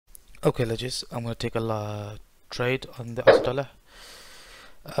Okay, legends, I'm going to take a trade on the Aussie dollar.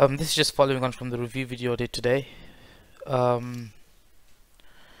 This is just following on from the review video I did today. Well,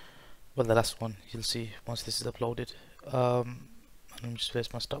 the last one you'll see once this is uploaded. Let me just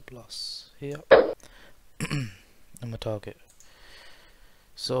place my stop loss here and my target.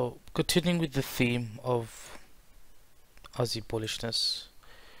 So, continuing with the theme of Aussie bullishness.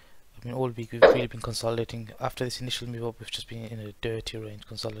 I mean, all week we've really been consolidating. After this initial move up, we've just been in a dirty range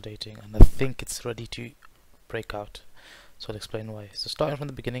consolidating, and I think it's ready to break out. So I'll explain why. So starting from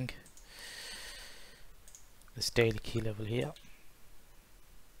the beginning, this daily key level here.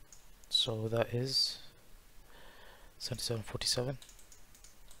 So that is 77.47.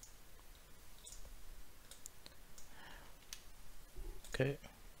 Okay.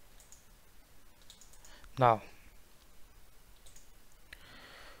 Now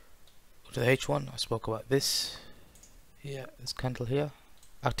to the H1, I spoke about this here, this candle here,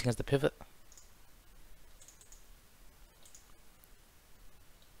 acting as the pivot.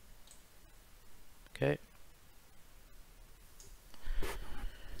 Okay.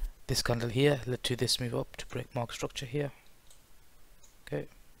 This candle here led to this move up to break market structure here. Okay.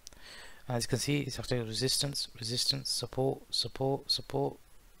 As you can see, it's acting as resistance, resistance, support, support, support.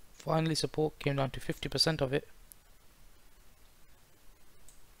 Finally, support came down to 50% of it.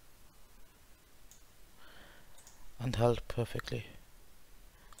 And held perfectly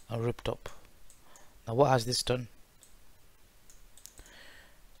and ripped up. Now what has this done?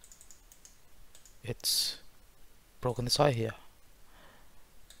 It's broken this high here,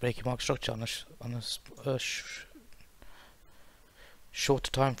 breaking market structure on a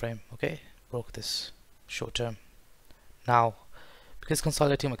shorter time frame. Okay, broke this short term. Now because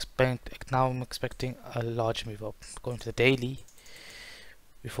consolidating, I'm expecting a large move up. Going to the daily,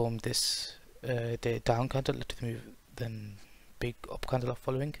 we formed this the down candle, led to the move, then big up candle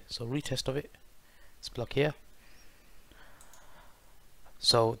following. So retest of it, this block here.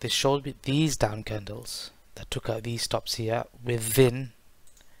 So this showed me these down candles that took out these stops here within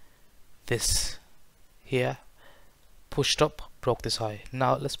this here, pushed up, broke this high.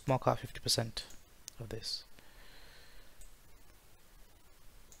 Now let's mark out 50% of this.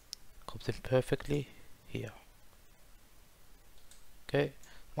 Comes in perfectly here. Okay.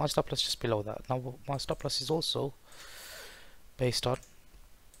 My stop loss just below that. Now my stop loss is also based on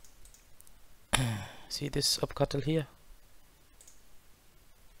see this up candle here,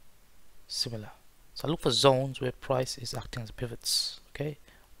 similar. So I look for zones where price is acting as pivots. Okay,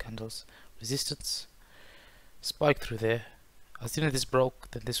 candles, resistance, spike through there. As soon as this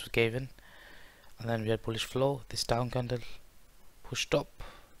broke, then this was gave in, and then we had bullish flow. This down candle pushed up,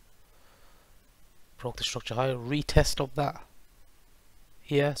 broke the structure high, retest of that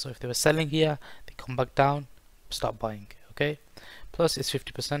here. So if they were selling here, they come back down, start buying. Okay, plus it's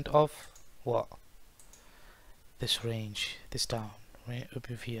 50% of what? This range, this down, right up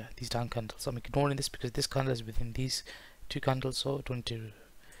here, these down candles. I'm ignoring this because this candle is within these two candles, so I don't need to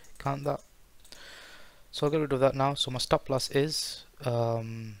count that. So I'll get rid of that now. So my stop loss is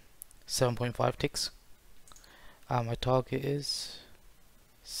 7.5 ticks. My target is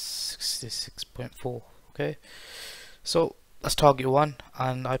 66.4. Okay, so that's target 1,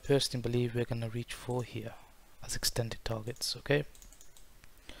 and I personally believe we're gonna reach 4 here as extended targets. Okay,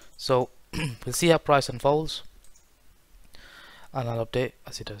 so we'll see how price unfolds, and I'll update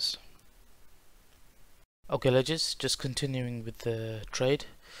as it does. Okay, legends, just continuing with the trade.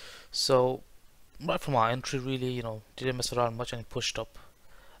 So right from our entry, really, didn't mess around much, and it pushed up,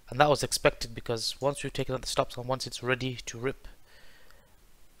 and that was expected because once we've taken out the stops and once it's ready to rip,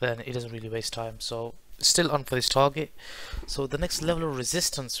 then it doesn't really waste time. So still on for this target. So the next level of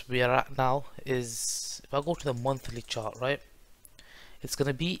resistance we are at now is, if I go to the monthly chart, right, it's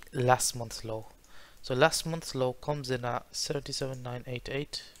gonna be last month's low. So last month's low comes in at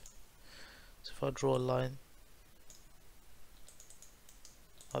 77.988. So if I draw a line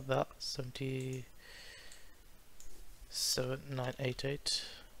like that, 77.988,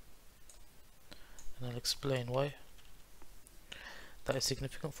 and I'll explain why that is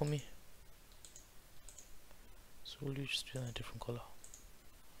significant for me. So we'll just do it in a different color.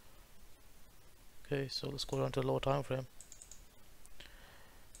 Okay, so let's go down to the lower time frame.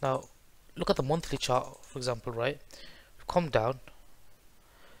 Now look at the monthly chart, for example, right? We've come down.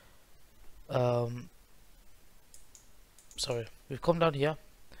 Sorry, we've come down here.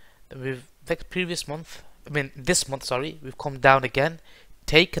 Then we've this month, sorry, we've come down again,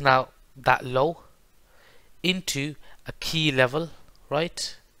 taken out that low into a key level,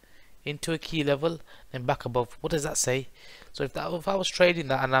 right? Into a key level and back above. What does that say? So if I was trading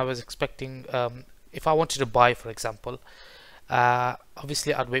that and I was expecting, if I wanted to buy, for example,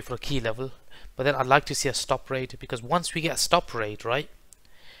 Obviously I'd wait for a key level, but then I'd like to see a stop rate, because once we get a stop rate, right,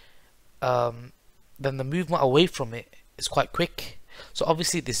 then the movement away from it is quite quick. So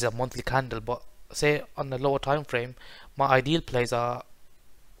obviously this is a monthly candle, but say on the lower time frame, my ideal plays are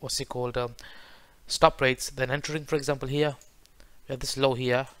what's it called, stop rates, then entering. For example, here we have this low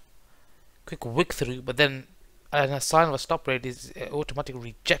here, quick wick through, but then a sign of a stop rate is it automatically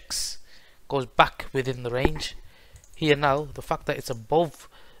rejects, goes back within the range. Here now, the fact that it's above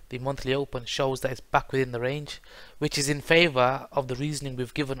the monthly open shows that it's back within the range, which is in favor of the reasoning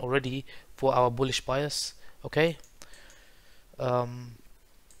we've given already for our bullish bias. Okay,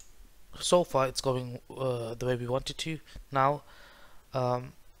 so far it's going the way we wanted to. Now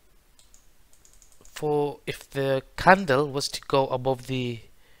for if the candle was to go above the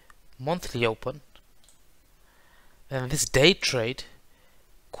monthly open, then this day trade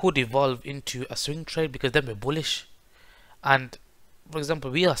could evolve into a swing trade, because then we're bullish. And for example,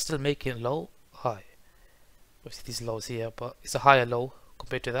 we are still making low high. Obviously these lows here, but it's a higher low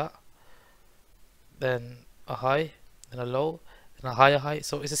compared to that, then a high, then a low, then a higher high.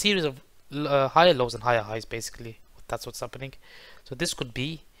 So it's a series of higher lows and higher highs, basically. That's what's happening. So this could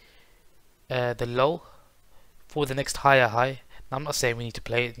be the low for the next higher high. Now, I'm not saying we need to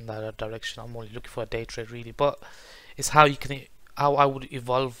play it in that direction. I'm only looking for a day trade really, but it's how you can, how I would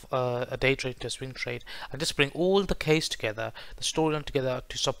evolve a day trade to a swing trade, and just bring all the case together, the storyline together,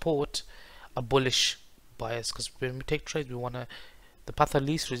 to support a bullish bias. Because when we take trades, we want to, the path of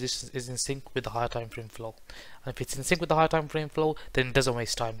least resistance is in sync with the higher time frame flow, and if it's in sync with the higher time frame flow, then it doesn't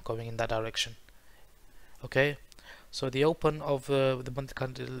waste time going in that direction. Okay, so the open of the monthly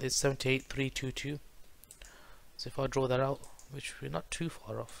candle is 78,322. So if I draw that out, which we're not too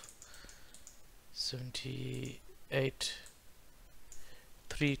far off,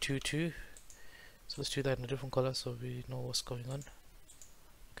 78,322. So let's do that in a different color so we know what's going on.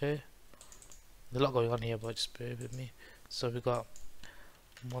 Okay, there's a lot going on here, but just bear with me. So we got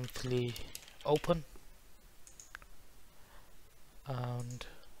monthly open and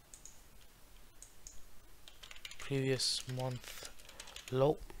previous month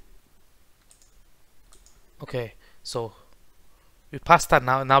low. Okay, so we passed that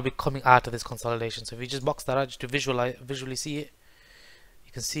now, and now we're coming out of this consolidation. So if you just box that out just to visually see it,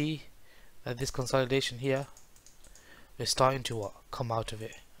 you can see that this consolidation here, we're starting to come out of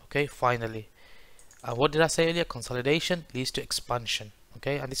it. Okay, finally. What did I say earlier? Consolidation leads to expansion.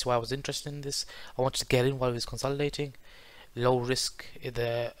 Okay, and this is why I was interested in this. I wanted to get in while it was consolidating. Low risk,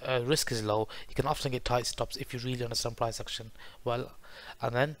 the risk is low. You can often get tight stops if you really understand price action well,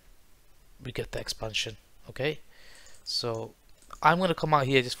 and then we get the expansion. Okay, so I'm going to come out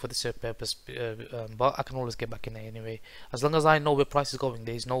here just for this purpose, but I can always get back in there anyway. As long as I know where price is going,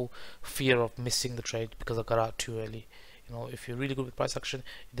 there is no fear of missing the trade because I got out too early. You know, if you're really good with price action,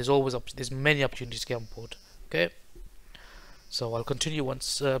 there's always there's many opportunities to get on board. Okay, so I'll continue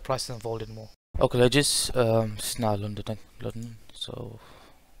once price is unfolded more. Okay, legends, it's now London, so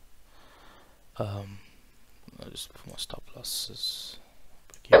I'll just put my stop losses.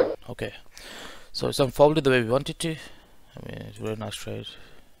 Okay, so it's unfolded the way we wanted to. I mean, it's a very nice trade,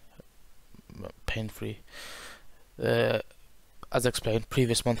 pain free. As I explained,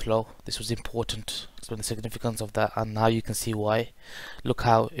 previous month low, this was important. Explain the significance of that, and now you can see why. Look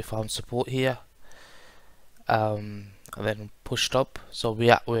how it found support here, and then pushed up. So we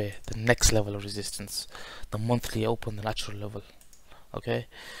are where the next level of resistance, the monthly open, the natural level. Okay,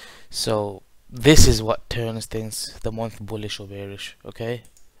 so this is what turns things the month bullish or bearish. Okay,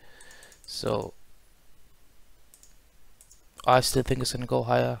 so I still think it's gonna go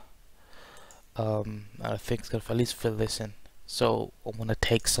higher. I think it's gonna at least fill this in. So I'm gonna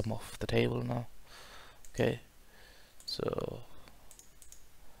take some off the table now. Okay, so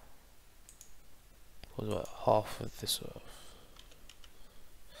what about half of this off,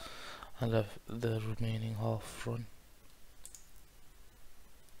 and have the remaining half run.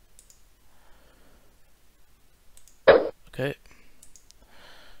 Okay,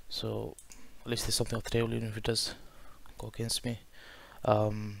 so at least there's something off the table, even if it does go against me.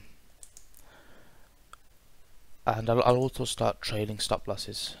 And I'll also start trading stop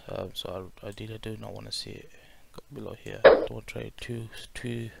losses. So ideally I do not want to see it go below here. Don't trade too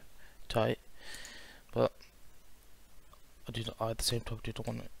tight, but I do not, at the same time, don't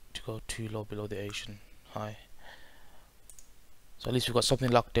want it to go too low below the Asian high. So at least we've got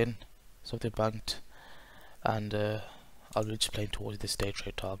something locked in, something banked, and I'll be just playing towards this day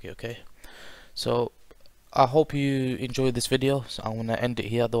trade target. Okay, so I hope you enjoyed this video. So I'm gonna end it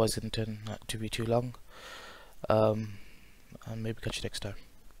here, otherwise it's gonna turn out to be too long. And maybe catch you next time.